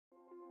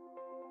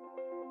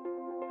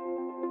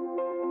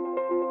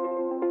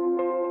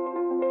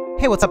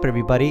Hey, what's up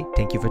everybody?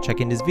 Thank you for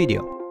checking this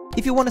video.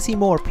 If you want to see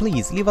more,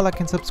 please leave a like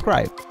and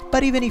subscribe.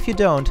 But even if you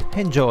don't,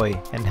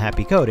 enjoy and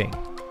happy coding.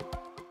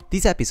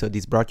 This episode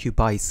is brought to you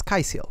by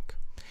SkySilk.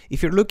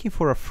 If you're looking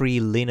for a free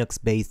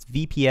Linux-based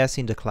VPS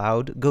in the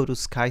cloud, go to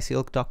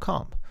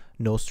skysilk.com.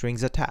 No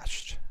strings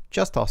attached.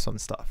 Just awesome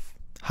stuff.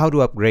 How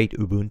to upgrade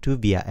Ubuntu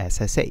via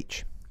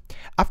SSH.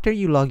 After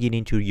you log in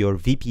into your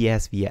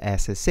VPS via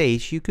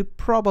SSH, you could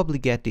probably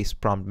get this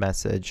prompt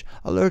message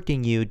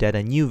alerting you that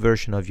a new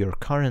version of your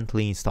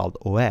currently installed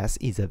OS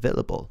is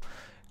available.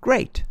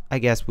 Great, I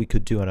guess we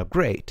could do an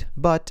upgrade,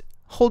 but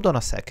hold on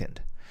a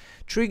second.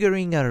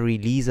 Triggering a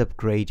release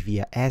upgrade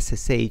via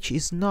SSH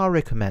is not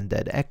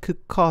recommended and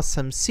could cause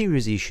some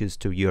serious issues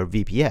to your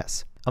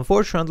VPS.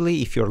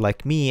 Unfortunately, if you're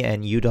like me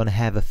and you don't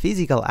have a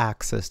physical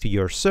access to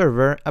your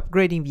server,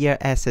 upgrading via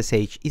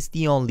SSH is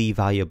the only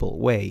viable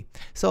way.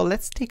 So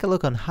let's take a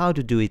look on how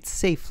to do it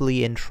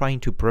safely and trying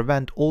to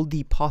prevent all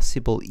the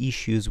possible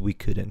issues we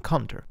could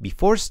encounter.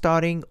 Before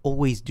starting,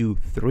 always do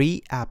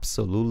 3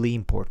 absolutely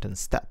important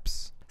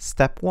steps.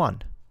 Step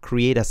 1.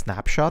 Create a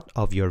snapshot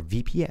of your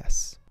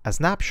VPS. A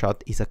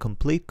snapshot is a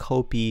complete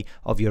copy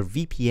of your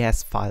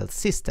VPS file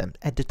system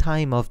at the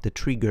time of the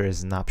trigger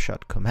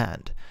snapshot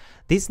command.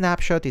 This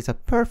snapshot is a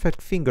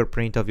perfect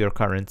fingerprint of your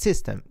current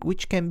system,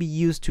 which can be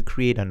used to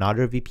create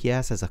another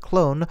VPS as a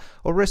clone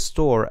or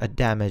restore a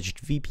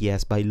damaged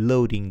VPS by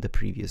loading the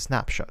previous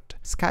snapshot.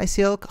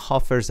 SkySilk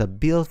offers a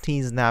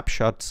built-in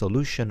snapshot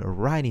solution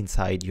right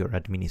inside your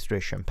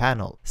administration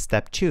panel.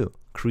 Step 2.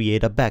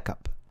 Create a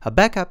backup. A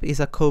backup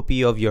is a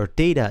copy of your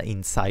data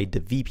inside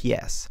the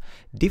VPS.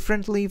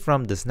 Differently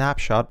from the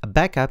snapshot, a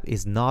backup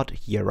is not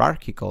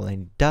hierarchical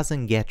and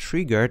doesn't get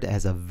triggered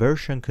as a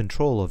version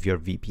control of your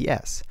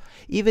VPS.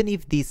 Even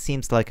if this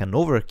seems like an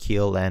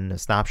overkill and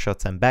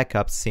snapshots and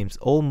backups seems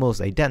almost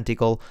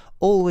identical,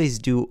 always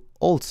do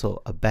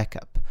also a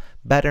backup.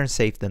 Better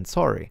safe than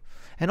sorry.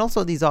 And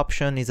also this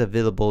option is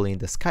available in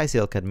the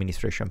SkySilk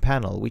administration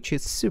panel, which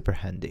is super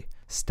handy.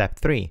 Step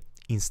 3.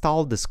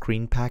 Install the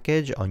screen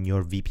package on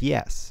your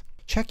VPS.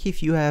 Check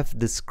if you have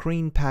the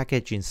screen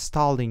package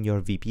installed in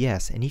your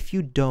VPS, and if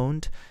you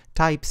don't,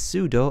 type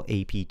sudo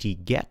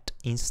apt-get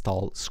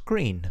install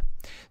screen.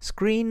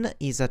 Screen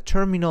is a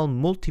terminal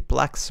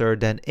multiplexer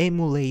that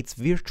emulates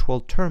virtual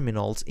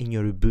terminals in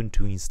your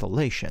Ubuntu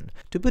installation.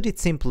 To put it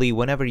simply,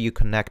 whenever you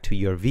connect to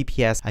your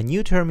VPS, a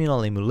new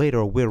terminal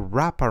emulator will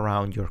wrap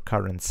around your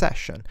current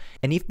session.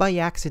 And if by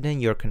accident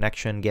your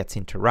connection gets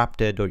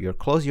interrupted or you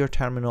close your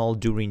terminal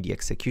during the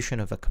execution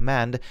of a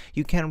command,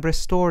 you can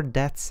restore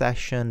that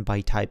session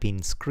by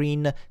typing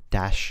screen-r.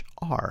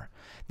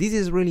 This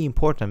is really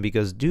important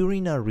because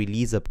during a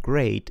release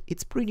upgrade,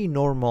 it's pretty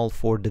normal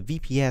for the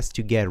VPS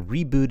to get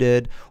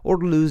rebooted or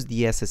lose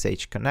the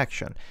SSH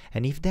connection.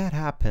 And if that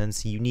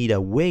happens, you need a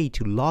way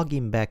to log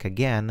in back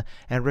again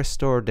and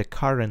restore the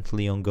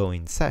currently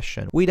ongoing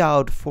session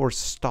without force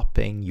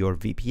stopping your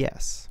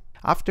VPS.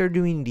 After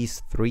doing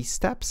these 3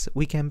 steps,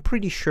 we can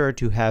pretty sure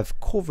to have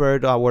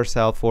covered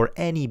ourselves for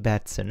any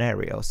bad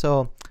scenario.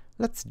 So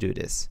let's do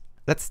this.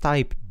 Let's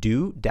type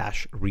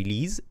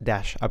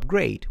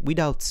do-release-upgrade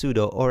without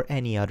sudo or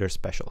any other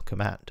special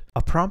command.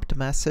 A prompt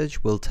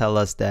message will tell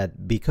us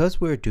that because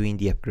we're doing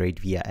the upgrade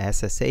via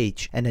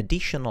SSH, an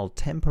additional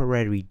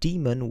temporary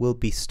daemon will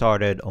be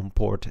started on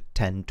port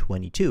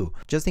 1022.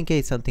 Just in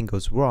case something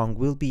goes wrong,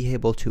 we'll be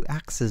able to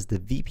access the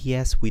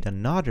VPS with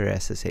another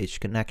SSH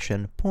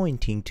connection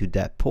pointing to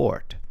that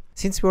port.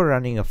 Since we're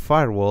running a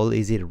firewall,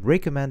 is it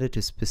recommended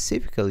to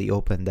specifically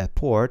open that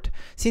port,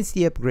 since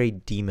the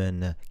upgrade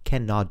daemon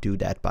cannot do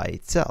that by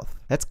itself.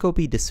 Let's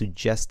copy the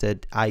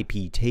suggested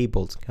IP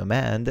tables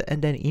command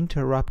and then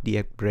interrupt the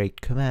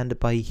upgrade command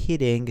by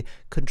hitting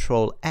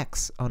Ctrl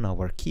X on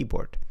our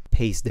keyboard.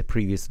 Paste the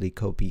previously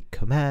copied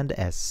command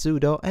as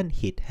sudo and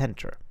hit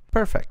enter.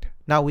 Perfect.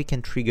 Now we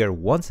can trigger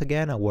once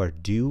again our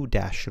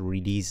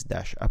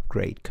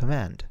do-release-upgrade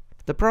command.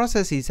 The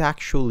process is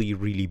actually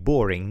really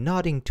boring,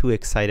 nothing too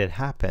exciting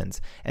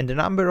happens, and the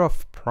number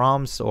of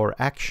prompts or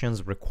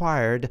actions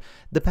required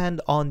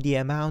depend on the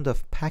amount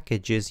of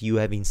packages you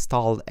have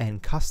installed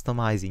and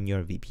customized in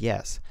your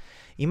VPS.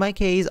 In my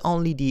case,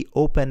 only the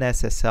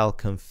OpenSSL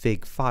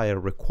config file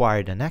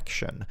required an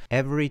action.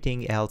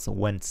 Everything else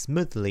went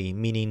smoothly,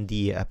 meaning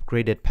the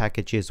upgraded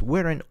packages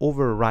weren't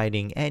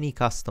overriding any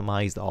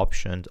customized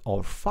option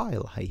or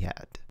file I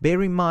had.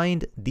 Bear in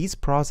mind, this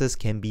process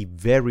can be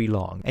very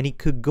long, and it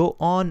could go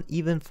on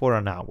even for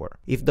an hour.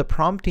 If the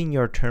prompt in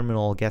your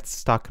terminal gets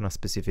stuck on a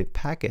specific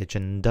package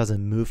and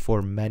doesn't move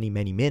for many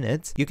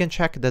minutes, you can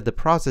check that the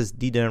process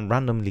didn't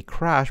randomly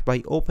crash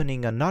by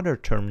opening another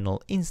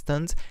terminal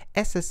instance,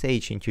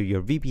 SSH into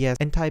your VPS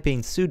and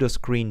typing sudo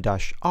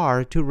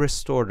screen-r to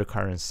restore the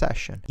current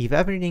session. If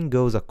everything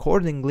goes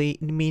accordingly,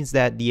 it means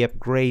that the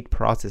upgrade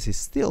process is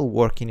still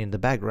working in the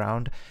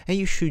background and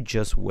you should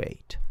just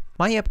wait.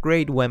 My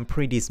upgrade went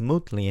pretty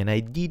smoothly and I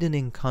didn't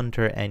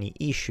encounter any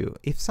issue.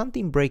 If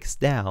something breaks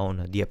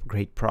down, the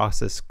upgrade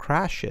process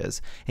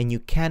crashes, and you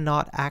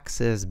cannot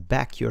access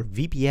back your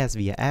VPS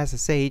via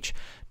SSH,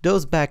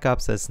 those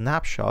backups and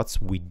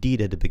snapshots we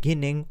did at the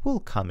beginning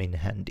will come in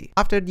handy.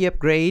 After the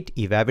upgrade,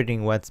 if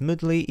everything went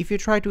smoothly, if you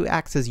try to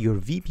access your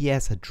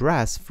VPS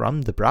address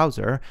from the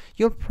browser,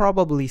 you'll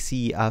probably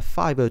see a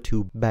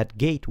 502 bad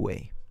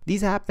gateway.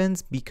 This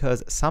happens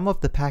because some of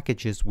the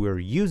packages we're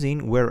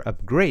using were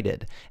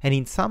upgraded, and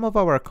in some of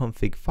our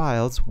config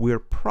files we're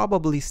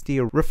probably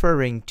still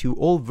referring to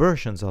old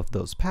versions of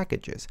those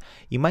packages.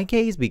 In my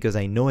case, because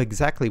I know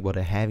exactly what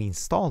I have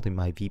installed in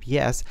my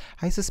VPS,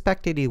 I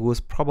suspected it was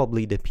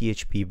probably the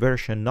PHP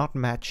version not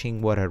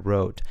matching what I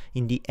wrote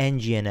in the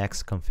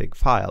nginx config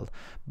file.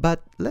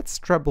 But let's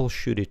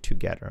troubleshoot it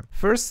together.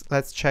 First,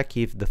 let's check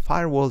if the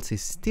firewall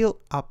is still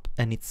up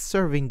and it's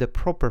serving the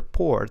proper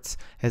ports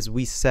as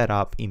we set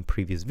up in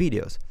previous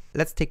videos.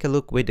 Let's take a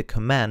look with the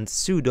command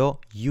sudo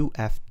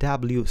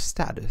ufw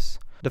status.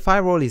 The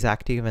firewall is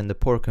active and the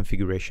port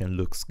configuration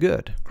looks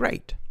good.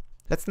 Great.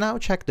 Let's now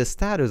check the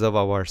status of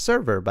our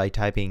server by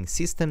typing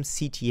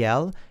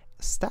systemctl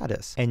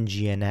status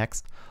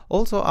nginx.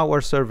 Also, our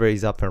server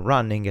is up and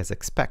running as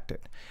expected.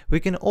 We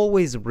can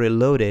always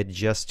reload it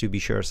just to be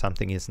sure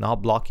something is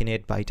not blocking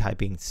it by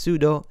typing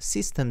sudo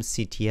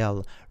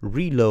systemctl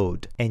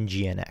reload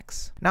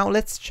nginx. Now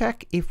let's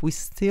check if we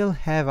still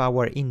have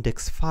our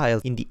index file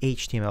in the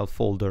HTML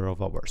folder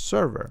of our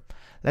server.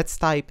 Let's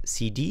type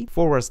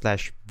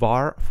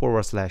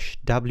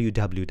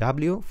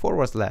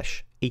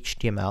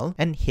cd/var/www/HTML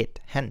and hit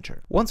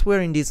enter. Once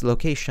we're in this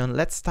location,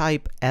 let's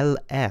type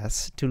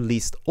ls to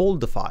list all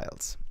the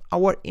files.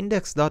 Our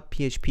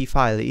index.php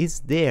file is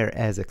there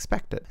as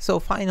expected. So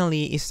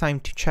finally, it's time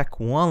to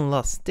check one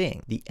last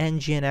thing, the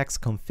nginx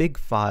config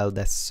file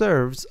that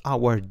serves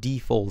our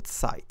default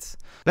sites.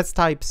 Let's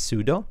type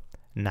sudo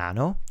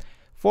nano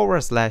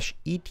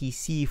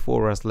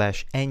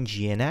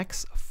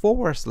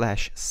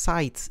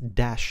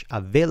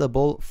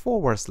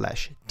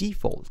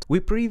 /etc/nginx/sites-available/default. We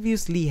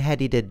previously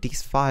edited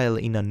this file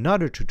in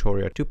another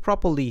tutorial to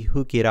properly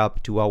hook it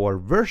up to our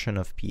version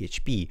of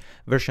PHP,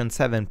 version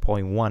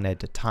 7.1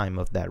 at the time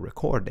of that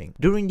recording.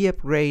 During the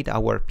upgrade,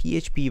 our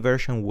PHP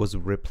version was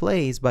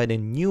replaced by the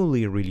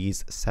newly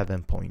released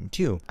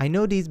 7.2. I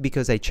know this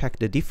because I checked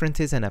the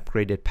differences and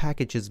upgraded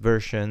packages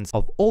versions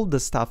of all the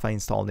stuff I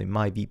installed in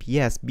my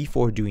VPS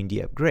before doing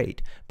the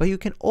upgrade, but you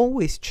can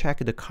always check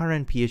the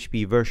current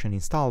PHP version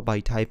installed by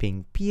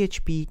typing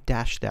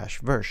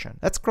php-version.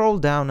 Let's scroll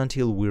down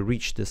until we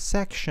reach the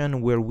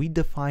section where we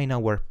define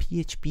our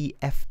PHP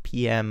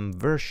FPM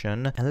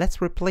version, and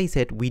let's replace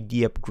it with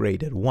the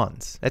upgraded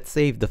ones. Let's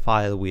save the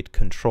file with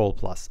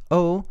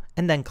Ctrl+O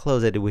and then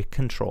close it with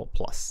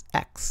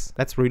Ctrl+X.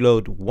 Let's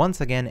reload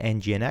once again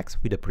nginx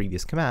with the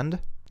previous command.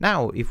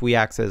 Now, if we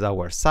access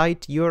our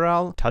site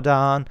URL,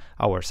 ta-da,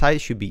 our site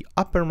should be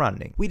up and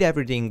running, with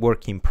everything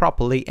working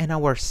properly and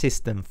our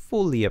system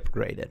fully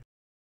upgraded.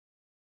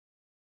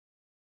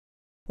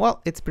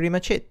 Well, it's pretty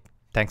much it.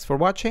 Thanks for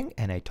watching,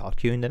 and I talk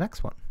to you in the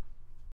next one.